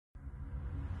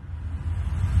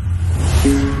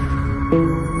ഇനി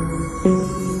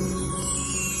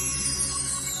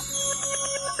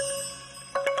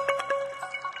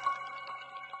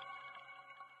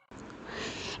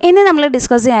നമ്മൾ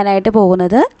ഡിസ്കസ് ചെയ്യാനായിട്ട്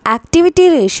പോകുന്നത് ആക്ടിവിറ്റി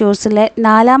റേഷ്യോസിലെ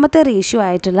നാലാമത്തെ റേഷ്യോ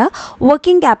ആയിട്ടുള്ള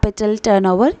working capital turn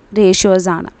over ratios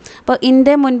ആണ്. അപ്പോൾ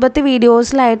ഇതിൻ്റെ മുൻപത്തെ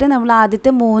വീഡിയോസിലായിട്ട് നമ്മൾ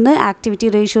ആദ്യത്തെ 3 ആക്ടിവിറ്റി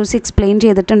റേഷ്യോസ് എക്സ്പ്ലെയിൻ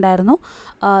ചെയ്തിട്ടുണ്ടായിരുന്നു.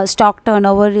 Stock turn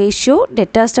over ratio,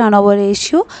 debtors turn over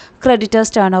ratio,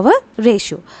 creditors turn over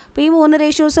ratio. അപ്പോൾ ഈ 3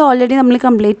 റേഷ്യോസ് ഓൾറെഡി നമ്മൾ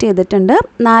കംപ്ലീറ്റ് ചെയ്തിട്ടുണ്ട്.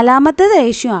 നാലാമത്തെ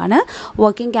റേഷ്യോ ആണ്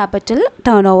working capital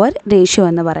turn over ratio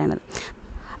എന്ന് പറയുന്നത്.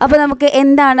 അപ്പോൾ നമുക്ക്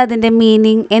എന്താണ് അതിൻ്റെ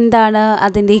മീനിങ്, എന്താണ്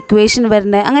അതിൻ്റെ ഇക്വേഷൻ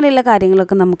വരുന്നത്, അങ്ങനെയുള്ള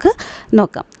കാര്യങ്ങളൊക്കെ നമുക്ക്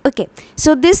നോക്കാം. Okay,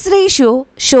 so this ratio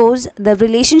shows the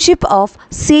relationship of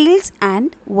sales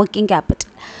and working capital.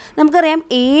 നമുക്കറിയാം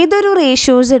ഏതൊരു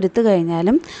റേഷ്യോസ് എടുത്തു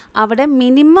കഴിഞ്ഞാലും അവിടെ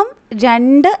മിനിമം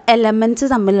 2 എലമെൻറ്റ്സ്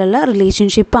തമ്മിലുള്ള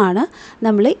റിലേഷൻഷിപ്പാണ്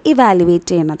നമ്മൾ ഇവാലുവേറ്റ്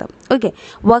ചെയ്യുന്നത്. Okay,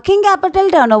 working capital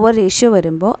turn over ratio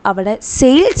വരുമ്പോൾ അവിടെ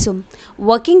സെയിൽസും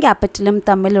വർക്കിംഗ് ക്യാപിറ്റലും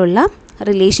തമ്മിലുള്ള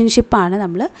റിലേഷൻഷിപ്പാണ്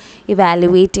നമ്മൾ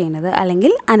ഇവാലുവേറ്റ് ചെയ്യുന്നത്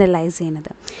അല്ലെങ്കിൽ അനലൈസ് ചെയ്യുന്നത്.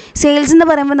 സെയിൽസ് എന്ന്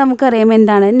പറയുമ്പോൾ നമുക്കറിയാം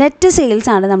എന്താണ്, നെറ്റ്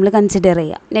സെയിൽസ് ആണ് നമ്മൾ കൺസിഡർ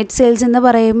ചെയ്യുക. നെറ്റ് സെയിൽസ് എന്ന്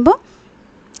പറയുമ്പോൾ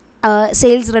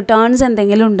സെയിൽസ് റിട്ടേൺസ്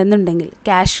എന്തെങ്കിലും ഉണ്ടെന്നുണ്ടെങ്കിൽ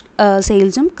ക്യാഷ്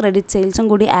സെയിൽസും ക്രെഡിറ്റ് സെയിൽസും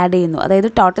കൂടി ആഡ് ചെയ്യുന്നു. അതായത്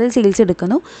ടോട്ടൽ സെയിൽസ്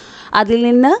എടുക്കുന്നു, അതിൽ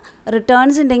നിന്ന്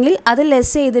റിട്ടേൺസ് ഉണ്ടെങ്കിൽ അത്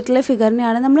ലെസ് ചെയ്തിട്ടുള്ള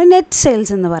ഫിഗറിനെയാണ് നമ്മൾ നെറ്റ്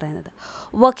സെയിൽസ് എന്ന് പറയുന്നത്.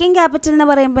 വർക്കിംഗ് ക്യാപിറ്റൽ എന്ന്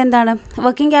പറയുമ്പോൾ എന്താണ്,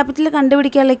 വർക്കിംഗ് ക്യാപിറ്റൽ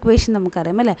കണ്ടുപിടിക്കാനുള്ള ഇക്വേഷൻ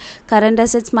നമുക്കറിയാം അല്ലേ, current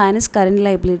assets minus current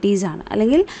liabilities ആണ്.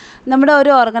 അല്ലെങ്കിൽ നമ്മുടെ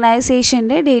ഒരു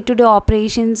ഓർഗനൈസേഷൻ്റെ day to day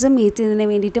operations meet ചെയ്യുന്നതിന്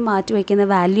വേണ്ടിയിട്ട് മാറ്റി വയ്ക്കുന്ന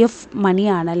വാല്യൂ ഓഫ്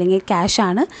മണിയാണ് അല്ലെങ്കിൽ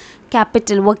ക്യാഷാണ്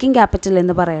ക്യാപിറ്റൽ, വർക്കിംഗ് ക്യാപിറ്റൽ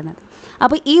എന്ന് പറയുന്നത്.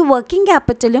 അപ്പോൾ ഈ വർക്കിംഗ്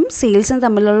ക്യാപിറ്റലും സെയിൽസും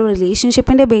തമ്മിലുള്ള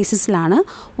റിലേഷൻഷിപ്പിൻ്റെ ബേസിസിലാണ്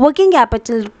working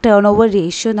capital turn over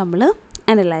ratio നമ്മൾ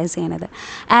അനലൈസ് ചെയ്യുന്നത്.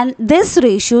 And this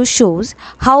ratio shows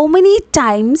how many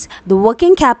times the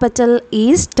working capital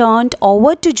is turned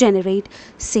over to generate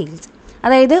sales.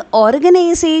 അതായത്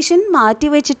ഓർഗനൈസേഷൻ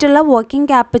മാറ്റിവെച്ചിട്ടുള്ള വർക്കിംഗ്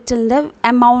ക്യാപിറ്റലിൻ്റെ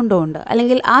എമൗണ്ട് ഉണ്ട്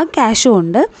അല്ലെങ്കിൽ ആ ക്യാഷ്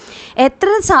കൊണ്ട്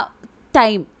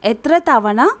എത്ര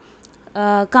തവണ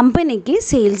കമ്പനിക്ക്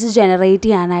സെയിൽസ് ജനറേറ്റ്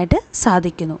ചെയ്യാനായിട്ട്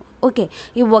സാധിക്കുന്നു. ഓക്കെ,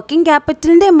 ഈ വർക്കിംഗ്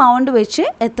ക്യാപിറ്റലിൻ്റെ എമൗണ്ട് വെച്ച്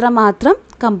എത്രമാത്രം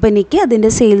കമ്പനിക്ക് അതിൻ്റെ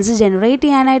സെയിൽസ് ജനറേറ്റ്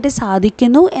ചെയ്യാനായിട്ട്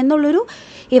സാധിക്കുന്നു എന്നുള്ളൊരു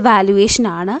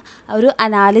ഇവാലുവേഷനാണ്, ഒരു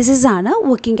അനാലിസിസാണ്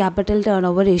വർക്കിംഗ് ക്യാപിറ്റൽ ടേൺ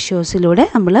ഓവർ റേഷ്യോസിലൂടെ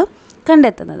നമ്മൾ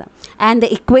കണ്ടെത്തുന്നത്. And the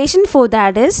equation for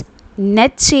that is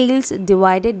net sales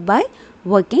divided by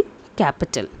working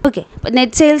capital. Okay, അപ്പോൾ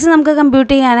നെറ്റ് സെയിൽസ് നമുക്ക് കമ്പ്യൂട്ട്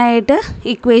ചെയ്യാനായിട്ട്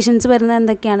ഇക്വേഷൻസ് വരുന്നത്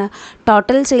എന്തൊക്കെയാണ്,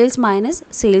 total sales minus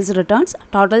sales returns.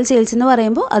 Total sales എന്ന്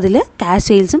പറയുമ്പോൾ അതിൽ ക്യാഷ്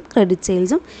സെയിൽസും ക്രെഡിറ്റ്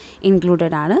സെയിൽസും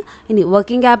ഇൻക്ലൂഡഡ് ആണ്. ഇനി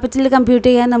വർക്കിംഗ് ക്യാപിറ്റൽ കമ്പ്യൂട്ട്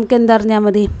ചെയ്യാൻ നമുക്ക് എന്തറിഞ്ഞാൽ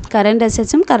മതി, കറണ്ട്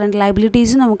അസറ്റ്സും കറണ്ട്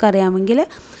ലയബിലിറ്റീസും നമുക്കറിയാമെങ്കിൽ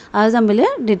അത് തമ്മിൽ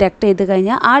ഡിഡക്റ്റ് ചെയ്ത്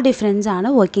കഴിഞ്ഞാൽ ആ ഡിഫറൻസ് ആണ്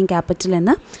വർക്കിംഗ് ക്യാപിറ്റൽ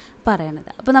എന്ന്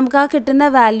പറയണത്. അപ്പോൾ നമുക്ക് ആ കിട്ടുന്ന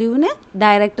വാല്യൂവിന്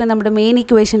ഡയറക്റ്റ് നമ്മുടെ മെയിൻ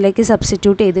ഇക്വേഷനിലേക്ക്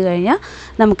സബ്സ്റ്റിറ്റ്യൂട്ട് ചെയ്ത് കഴിഞ്ഞാൽ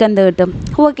നമുക്ക് എന്ത് കിട്ടും,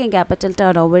 working capital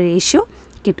turn over ratio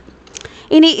കിട്ടും.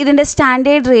 ഇനി ഇതിൻ്റെ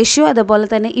സ്റ്റാൻഡേർഡ് റേഷ്യോ അതുപോലെ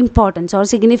തന്നെ ഇമ്പോർട്ടൻസ് ഓർ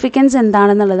സിഗ്നിഫിക്കൻസ്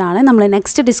എന്താണെന്നുള്ളതാണ് നമ്മൾ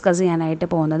നെക്സ്റ്റ് ഡിസ്കസ് ചെയ്യാനായിട്ട്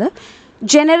പോകുന്നത്.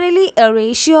 Generally A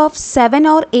ratio of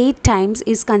 7 or 8 times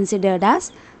is considered as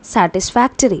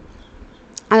satisfactory.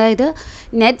 അതായത്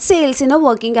നെറ്റ് സെയിൽസിനെ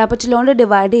വർക്കിംഗ് ക്യാപിറ്റൽ കൊണ്ട്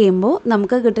ഡിവൈഡ് ചെയ്യുമ്പോൾ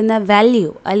നമുക്ക് കിട്ടുന്ന വാല്യൂ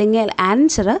അല്ലെങ്കിൽ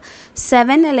ആൻസർ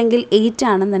 7 അല്ലെങ്കിൽ 8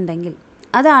 ആണെന്നുണ്ടെങ്കിൽ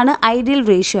അതാണ് ഐഡിയൽ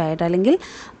റേഷ്യോ ആയിട്ട് അല്ലെങ്കിൽ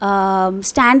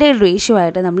സ്റ്റാൻഡേർഡ് റേഷ്യോ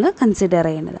ആയിട്ട് നമ്മൾ കൺസിഡർ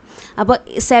ചെയ്യുന്നത്. അപ്പോൾ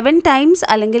 7 ടൈംസ്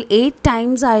അല്ലെങ്കിൽ 8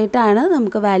 ടൈംസ് ആയിട്ടാണ്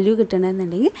നമുക്ക് വാല്യൂ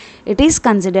കിട്ടണമെന്നുണ്ടെങ്കിൽ it is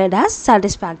considered as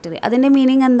satisfactory. അതിൻ്റെ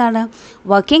മീനിങ് എന്താണ്,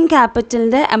 വർക്കിംഗ്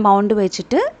ക്യാപിറ്റലിൻ്റെ എമൗണ്ട്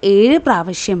വെച്ചിട്ട് 7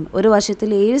 പ്രാവശ്യം ഒരു വർഷത്തിൽ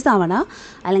 7 തവണ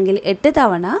അല്ലെങ്കിൽ 8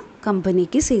 തവണ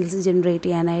കമ്പനിക്ക് സെയിൽസ് ജനറേറ്റ്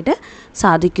ചെയ്യാനായിട്ട്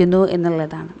സാധിക്കുന്നു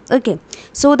എന്നുള്ളതാണ്. Okay,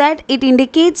 so that it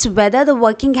indicates whether the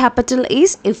working capital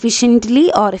is efficiently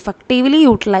or effectively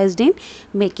utilised in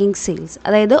making sales.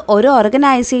 അതായത് ഒരു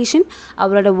ഓർഗനൈസേഷൻ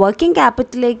അവരുടെ വർക്കിംഗ്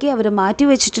ക്യാപിറ്റലിലേക്ക് അവർ മാറ്റി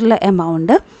വെച്ചിട്ടുള്ള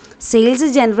എമൗണ്ട് സെയിൽസ്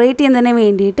ജനറേറ്റ് ചെയ്യുന്നതിന്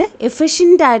വേണ്ടിയിട്ട്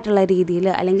എഫിഷ്യൻ്റ് ആയിട്ടുള്ള രീതിയിൽ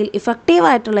അല്ലെങ്കിൽ ഇഫക്റ്റീവ്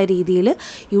ആയിട്ടുള്ള രീതിയിൽ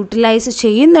യൂട്ടിലൈസ്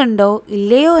ചെയ്യുന്നുണ്ടോ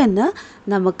ഇല്ലയോ എന്ന്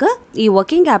നമുക്ക് ഈ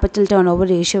working capital turn over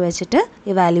ratio വെച്ചിട്ട്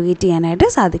ഇവാലുവേറ്റ് ചെയ്യാനായിട്ട്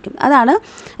സാധിക്കും. അതാണ്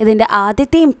ഇതിൻ്റെ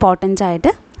ആദ്യത്തെ ഇമ്പോർട്ടൻസ്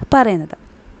ആയിട്ട് പറയുന്നത്.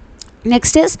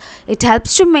 Next is it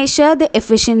helps to measure the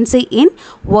efficiency in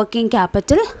working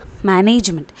capital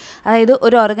management. അതായത്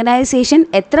ഒരു ഓർഗനൈസേഷൻ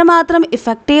എത്രമാത്രം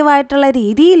ഇഫക്റ്റീവായിട്ടുള്ള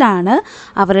രീതിയിലാണ്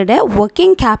അവരുടെ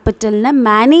വർക്കിംഗ് ക്യാപിറ്റലിനെ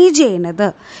മാനേജ് ചെയ്യുന്നത്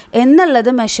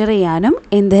എന്നുള്ളത് മെഷർ ചെയ്യാനും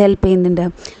എന്ത് ഹെൽപ്പ് ചെയ്യുന്നുണ്ട്,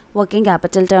 working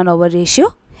capital turn over ratio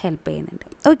help ചെയ്യുന്നുണ്ട്.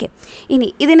 ഓക്കെ, ഇനി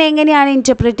ഇതിനെങ്ങനെയാണ്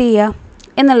ഇൻറ്റർപ്രറ്റ് ചെയ്യുക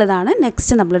എന്നുള്ളതാണ്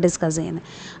നെക്സ്റ്റ് നമ്മൾ ഡിസ്കസ് ചെയ്യുന്നത്.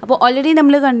 അപ്പോൾ ഓൾറെഡി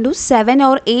നമ്മൾ കണ്ടു 7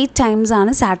 or 8 ടൈംസ്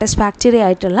ആണ് സാറ്റിസ്ഫാക്ടറി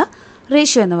ആയിട്ടുള്ള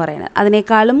റേഷ്യോ എന്ന് പറയുന്നത്.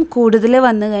 അതിനേക്കാളും കൂടുതൽ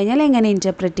വന്നു കഴിഞ്ഞാൽ എങ്ങനെ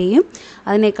ഇൻറ്റർപ്രറ്റ് ചെയ്യും,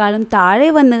 അതിനേക്കാളും താഴെ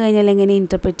വന്നു കഴിഞ്ഞാൽ എങ്ങനെ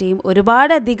ഇൻറ്റർപ്രറ്റ് ചെയ്യും,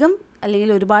 ഒരുപാടധികം അല്ലെങ്കിൽ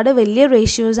ഒരുപാട് വലിയ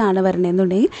റേഷ്യോസ് ആണ്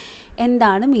വരണമെന്നുണ്ടെങ്കിൽ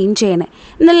എന്താണ് മീൻ ചെയ്യണത്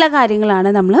എന്നുള്ള കാര്യങ്ങളാണ്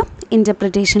നമ്മൾ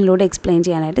ഇൻറ്റർപ്രിറ്റേഷനിലൂടെ എക്സ്പ്ലെയിൻ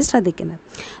ചെയ്യാനായിട്ട് ശ്രദ്ധിക്കുന്നത്.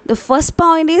 The first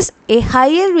point is A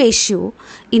higher ratio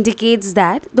indicates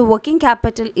that the working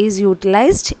capital is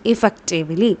utilised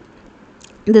effectively.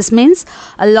 This means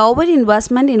a lower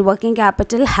investment in working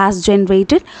capital has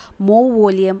generated more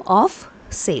volume of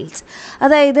sales.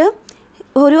 അതായത്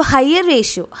ഒരു ഹയർ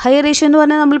റേഷ്യോ എന്ന്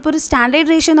പറഞ്ഞാൽ നമ്മളിപ്പോൾ ഒരു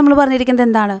standard ratio നമ്മൾ പറഞ്ഞിരിക്കുന്നത്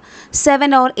എന്താണ്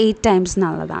 7 or 8 times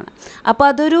എന്നുള്ളതാണ്. അപ്പോൾ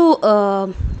അതൊരു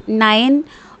 9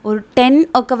 or 10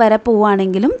 ഒക്കെ വരെ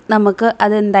പോവുകയാണെങ്കിലും നമുക്ക്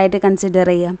അതെന്തായിട്ട് കൺസിഡർ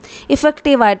ചെയ്യാം,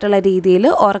 ഇഫക്റ്റീവായിട്ടുള്ള രീതിയിൽ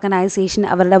ഓർഗനൈസേഷൻ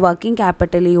അവരുടെ വർക്കിംഗ്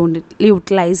ക്യാപിറ്റൽ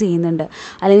യൂട്ടിലൈസ് ചെയ്യുന്നുണ്ട്,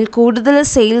 അല്ലെങ്കിൽ കൂടുതൽ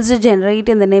സെയിൽസ് ജനറേറ്റ്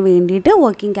ചെയ്യുന്നതിന് വേണ്ടിയിട്ട്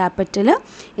വർക്കിംഗ്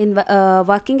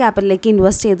ക്യാപിറ്റലിലേക്ക്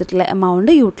ഇൻവെസ്റ്റ് ചെയ്തിട്ടുള്ള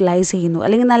എമൗണ്ട് യൂട്ടിലൈസ് ചെയ്യുന്നു,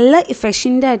 അല്ലെങ്കിൽ നല്ല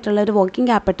ഇഫിഷ്യൻ്റ് ആയിട്ടുള്ള ഒരു വർക്കിംഗ്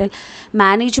ക്യാപിറ്റൽ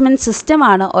മാനേജ്മെൻറ്റ്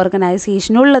സിസ്റ്റമാണ്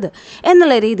ഓർഗനൈസേഷനുള്ളത്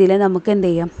എന്നുള്ള രീതിയിൽ നമുക്ക് എന്ത്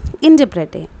ചെയ്യാം,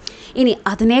 ഇൻറ്റർപ്രറ്റ് ചെയ്യാം. ഇനി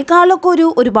അതിനേക്കാളൊക്കെ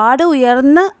ഒരുപാട്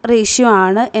ഉയർന്ന റേഷ്യോ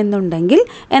ആണ് എന്നുണ്ടെങ്കിൽ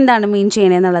എന്താണ് മീൻ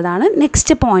ചെയ്യണത് എന്നുള്ളതാണ്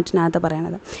നെക്സ്റ്റ് പോയിന്റിനകത്ത്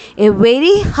പറയുന്നത്. A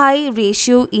very high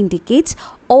ratio indicates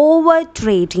over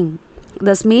trading.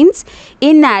 This means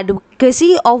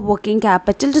inadequacy of working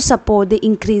capital to support the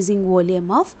increasing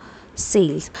volume of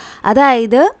sales.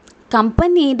 അതായത്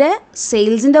കമ്പനിയുടെ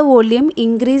സെയിൽസിൻ്റെ വോള്യൂം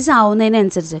ഇൻക്രീസ്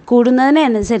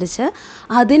കൂടുന്നതിനനുസരിച്ച്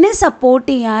അതിനെ സപ്പോർട്ട്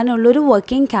ചെയ്യാനുള്ളൊരു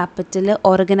വർക്കിംഗ് ക്യാപിറ്റൽ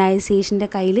ഓർഗനൈസേഷൻ്റെ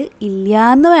കയ്യിൽ ഇല്ല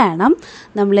എന്ന് വേണം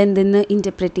നമ്മൾ എന്തെന്ന്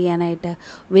ഇൻറ്റർപ്രറ്റ് ചെയ്യാനായിട്ട്.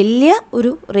 വലിയ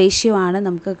ഒരു റേഷ്യോ ആണ്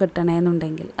നമുക്ക്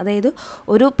കിട്ടണമെന്നുണ്ടെങ്കിൽ, അതായത്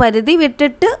ഒരു പരിധി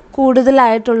വിട്ടിട്ട്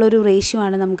കൂടുതലായിട്ടുള്ളൊരു റേഷ്യോ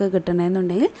ആണ് നമുക്ക്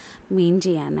കിട്ടണമെന്നുണ്ടെങ്കിൽ മീൻ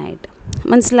ചെയ്യാനായിട്ട്.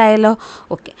 മനസ്സിലായല്ലോ?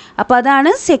 ഓക്കെ, അപ്പോൾ അതാണ്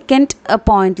സെക്കൻഡ്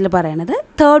പോയിന്റിൽ പറയണത്.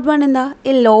 തേർഡ് വൺ എന്താ,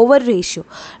 ഈ ലോവർ റേഷ്യോ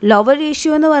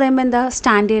എന്ന് പറയുമ്പോൾ എന്താ,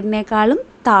 സ്റ്റാൻഡേർഡിനേക്കാളും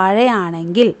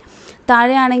താഴെയാണെങ്കിൽ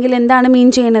എന്താണ് മീൻ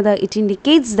ചെയ്യുന്നത്, it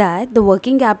indicates that the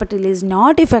working capital is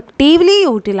not effectively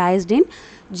utilised in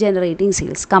generating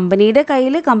sales. കമ്പനിയുടെ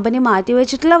കയ്യിൽ company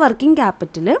മാറ്റിവെച്ചിട്ടുള്ള working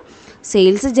capital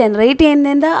sales generate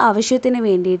ചെയ്യുന്നതിൻ്റെ ആവശ്യത്തിന്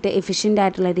വേണ്ടിയിട്ട് എഫിഷ്യൻ്റ്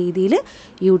ആയിട്ടുള്ള രീതിയിൽ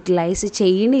യൂട്ടിലൈസ്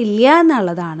ചെയ്യണില്ല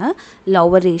എന്നുള്ളതാണ്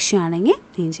ലോവർ റേഷ്യോ ആണെങ്കിൽ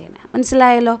മീൻ ചെയ്യുന്നത്.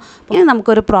 മനസ്സിലായല്ലോ? പിന്നെ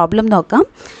നമുക്കൊരു പ്രോബ്ലം നോക്കാം.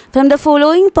 From the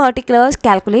following particulars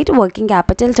calculate working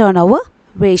capital turn over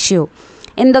ratio.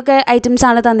 എന്തൊക്കെ ഐറ്റംസ്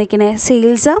ആണ് തന്നിരിക്കുന്നത്?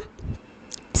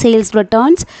 Sales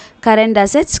returns, current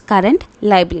assets, current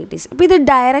liabilities. അപ്പോൾ ഇത്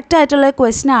ഡയറക്റ്റ് ആയിട്ടുള്ള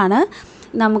ക്വസ്റ്റ്യൻ ആണ്.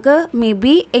 നമുക്ക് മേ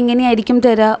ബി എങ്ങനെയായിരിക്കും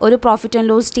തരിക, ഒരു പ്രോഫിറ്റ് ആൻഡ്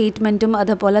ലോസ് സ്റ്റേറ്റ്മെൻറ്റും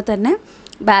അതുപോലെ തന്നെ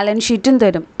ബാലൻസ് ഷീറ്റും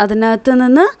തരും. അതിനകത്ത്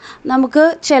നിന്ന് നമുക്ക്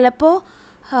ചിലപ്പോൾ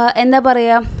എന്താ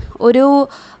പറയുക, ഒരു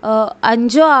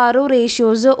 5-6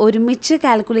 റേഷ്യോസ് ഒരുമിച്ച്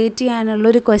കാൽക്കുലേറ്റ്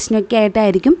ചെയ്യാനുള്ളൊരു ക്വസ്റ്റ്യനൊക്കെ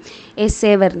ആയിട്ടായിരിക്കും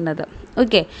എസ്സേ വരുന്നത്.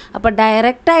 ഓക്കെ, അപ്പോൾ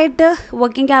ഡയറക്റ്റായിട്ട്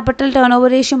working capital turn over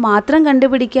ratio മാത്രം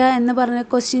കണ്ടുപിടിക്കുക എന്ന് പറഞ്ഞ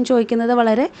ക്വസ്റ്റ്യൻ ചോദിക്കുന്നത്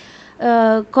വളരെ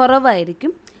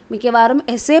കുറവായിരിക്കും. മിക്കവാറും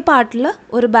എസ്സേ പാർട്ടിൽ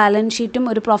ഒരു ബാലൻസ് ഷീറ്റും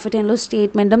ഒരു പ്രോഫിറ്റ് ആൻഡ് ലോസ്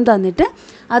സ്റ്റേറ്റ്മെൻറ്റും തന്നിട്ട്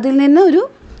അതിൽ നിന്ന് ഒരു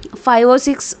 5 or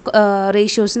 6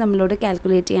 റേഷ്യോസ് നമ്മളോട്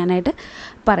കാൽക്കുലേറ്റ് ചെയ്യാനായിട്ട്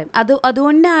പറയും.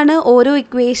 അതുകൊണ്ടാണ് ഓരോ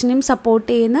ഇക്വേഷനും സപ്പോർട്ട്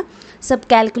ചെയ്യുന്ന സബ്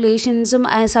കാൽക്കുലേഷൻസും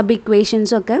സബ്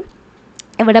ഇക്വേഷൻസും ഒക്കെ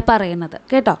ഇവിടെ പറയുന്നത്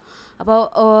കേട്ടോ. അപ്പോൾ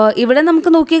ഇവിടെ നമുക്ക്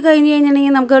നോക്കിക്കഴിഞ്ഞ്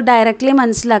കഴിഞ്ഞിട്ടുണ്ടെങ്കിൽ നമുക്ക് ഡയറക്റ്റ്ലി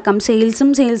മനസ്സിലാക്കാം.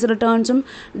 സെയിൽസ് റിട്ടേൺസും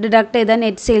ഡിഡക്ട് ചെയ്താൽ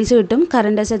നെറ്റ് സെയിൽസ് കിട്ടും,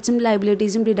 കറൻറ്റ് അസറ്റ്സും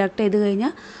ലയബിലിറ്റീസും ഡിഡക്ട് ചെയ്ത്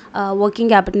കഴിഞ്ഞാൽ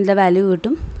വർക്കിംഗ് ക്യാപിറ്റലിൻ്റെ വാല്യൂ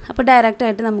കിട്ടും. അപ്പോൾ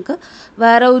ഡയറക്റ്റായിട്ട് നമുക്ക്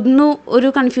വേറെ ഒരു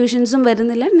കൺഫ്യൂഷൻസും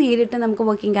വരുന്നില്ല, നേരിട്ട് നമുക്ക്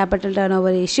working capital turn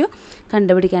over ratio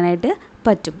കണ്ടുപിടിക്കാനായിട്ട്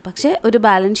പറ്റും. പക്ഷേ ഒരു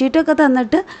ബാലൻസ് ഷീറ്റൊക്കെ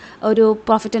തന്നിട്ട് ഒരു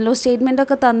പ്രോഫിറ്റ് ആൻഡ് ലോസ്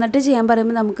സ്റ്റേറ്റ്മെൻറ്റൊക്കെ തന്നിട്ട് ചെയ്യാൻ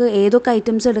പറയുമ്പോൾ നമുക്ക് ഏതൊക്കെ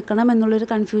ഐറ്റംസ് എടുക്കണം എന്നുള്ളൊരു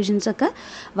കൺഫ്യൂഷൻസൊക്കെ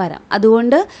വരാം.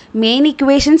 അതുകൊണ്ട് മെയിൻ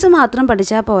ഇക്വേഷൻസ് മാത്രം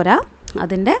പഠിച്ചാൽ പോരാ,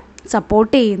 അതിൻ്റെ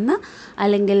സപ്പോർട്ട് ചെയ്യുന്ന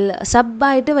അല്ലെങ്കിൽ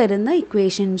സബായിട്ട് വരുന്ന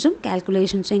ഇക്വേഷൻസും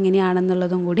കാൽക്കുലേഷൻസും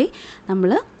എങ്ങനെയാണെന്നുള്ളതും കൂടി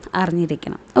നമ്മൾ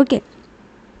അറിഞ്ഞിരിക്കണം. ഓക്കെ,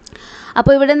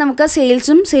 അപ്പോൾ ഇവിടെ നമുക്ക്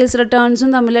സെയിൽസ് റിട്ടേൺസും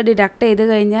തമ്മിൽ ഡിഡക്ട് ചെയ്ത്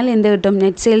കഴിഞ്ഞാൽ എന്ത് കിട്ടും?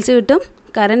 നെറ്റ് സെയിൽസ് കിട്ടും.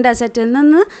 കറൻറ്റ് അസറ്റിൽ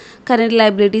നിന്ന് കറൻറ്റ്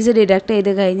ലയബിലിറ്റീസ് ഡിഡക്ട്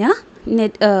ചെയ്ത് കഴിഞ്ഞാൽ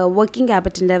വർക്കിംഗ്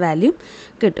ക്യാപിറ്റലിൻ്റെ വാല്യൂ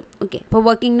കിട്ടും. ഓക്കെ, അപ്പോൾ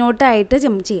വർക്കിംഗ് നോട്ടായിട്ട്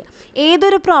ചെയ്യാം.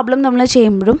 ഏതൊരു പ്രോബ്ലം നമ്മൾ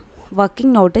ചെയ്യുമ്പോഴും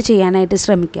വർക്കിംഗ് നോട്ട് ചെയ്യാനായിട്ട്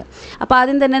ശ്രമിക്കുക. അപ്പോൾ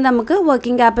ആദ്യം തന്നെ നമുക്ക്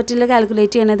വർക്കിംഗ് ക്യാപിറ്റൽ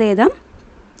കാൽക്കുലേറ്റ് ചെയ്യണത് ഏതാ?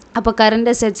 അപ്പോൾ കറൻറ്റ്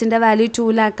അസറ്റ്സിൻ്റെ വാല്യൂ 2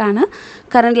 lakh ആണ്,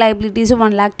 കറൻറ്റ് ലയബിലിറ്റീസ്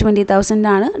 1,20,000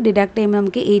 ആണ്. ഡിഡക്ട് ചെയ്യുമ്പോൾ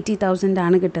നമുക്ക് 80,000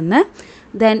 ആണ് കിട്ടുന്നത്.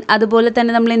 ദെൻ അതുപോലെ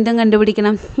തന്നെ നമ്മൾ എന്തും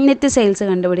കണ്ടുപിടിക്കണം, നെറ്റ് സെയിൽസ്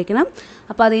കണ്ടുപിടിക്കണം.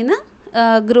 അപ്പോൾ അതിൽ നിന്ന്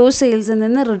ഗ്രോസ് സെയിൽസിൽ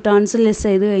നിന്ന് റിട്ടേൺസ് ലെസ്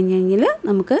ചെയ്ത് കഴിഞ്ഞ് കഴിഞ്ഞാൽ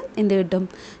നമുക്ക് എന്ത് കിട്ടും?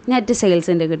 നെറ്റ്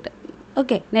സെയിൽസിൻ്റെ കിട്ടും.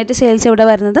 ഓക്കെ, നെറ്റ് സെയിൽസ് ഇവിടെ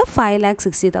വരുന്നത്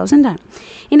 5,60,000 ആണ്.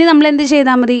 ഇനി നമ്മൾ എന്ത്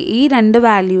ചെയ്താൽ മതി, ഈ രണ്ട്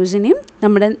വാല്യൂസിനെയും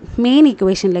നമ്മുടെ മെയിൻ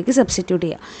ഇക്വേഷനിലേക്ക് സബ്സ്റ്റിറ്റ്യൂട്ട്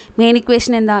ചെയ്യുക. മെയിൻ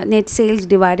ഇക്വേഷൻ എന്താ, net sales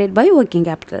divided by working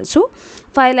capital. So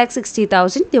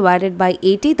 5,60,000 divided by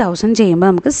 80,000 ചെയ്യുമ്പോൾ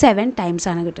നമുക്ക് 7 ടൈംസ്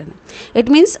ആണ് കിട്ടുന്നത്.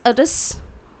 It means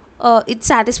it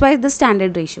satisfies the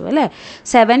standard ratio അല്ലേ.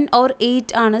 7 or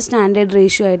 8 ആണ് സ്റ്റാൻഡേർഡ്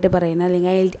റേഷ്യോ ആയിട്ട് പറയുന്നത്,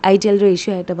 അല്ലെങ്കിൽ ITL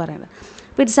റേഷ്യോ ആയിട്ട് പറയുന്നത്.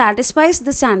 അപ്പോൾ it satisfies the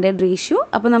standard ratio.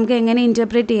 അപ്പോൾ നമുക്ക് എങ്ങനെ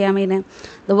ഇൻറ്റർപ്രറ്റ് ചെയ്യാം ഇതിനെ,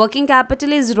 the working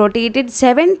capital is rotated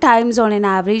 7 times on N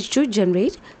average to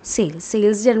generate sales.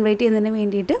 Sales generate ചെയ്യുന്നതിന്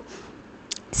വേണ്ടിയിട്ട്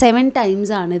 7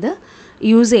 times ആണിത്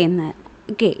യൂസ് ചെയ്യുന്നത്.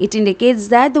 Okay, it indicates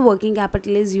that the working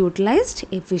capital is utilised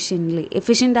efficiently.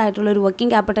 Efficient ആയിട്ടുള്ളൊരു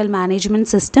working capital management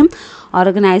system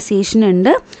organisation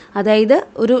ഉണ്ട്. അതായത്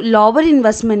ഒരു lower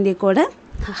ഇൻവെസ്റ്റ്മെൻറ്റിൽ കൂടെ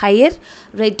higher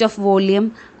rate of volume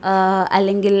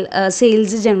അല്ലെങ്കിൽ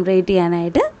സെയിൽസ് ജനറേറ്റ്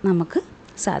ചെയ്യാനായിട്ട് നമുക്ക്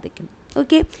സാധിക്കും.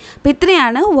 ഓക്കെ, അപ്പോൾ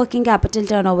ഇത്രയാണ് വർക്കിംഗ് ക്യാപിറ്റൽ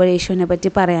ടേൺ ഓവർ റേഷ്യോനെ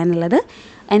പറ്റി പറയാനുള്ളത്.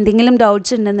 എന്തെങ്കിലും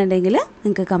ഡൗട്ട്സ് ഉണ്ടെന്നുണ്ടെങ്കിൽ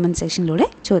നിങ്ങൾക്ക് കമൻറ്റ് സെക്ഷനിലൂടെ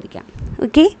ചോദിക്കാം.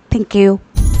 Okay, thank you.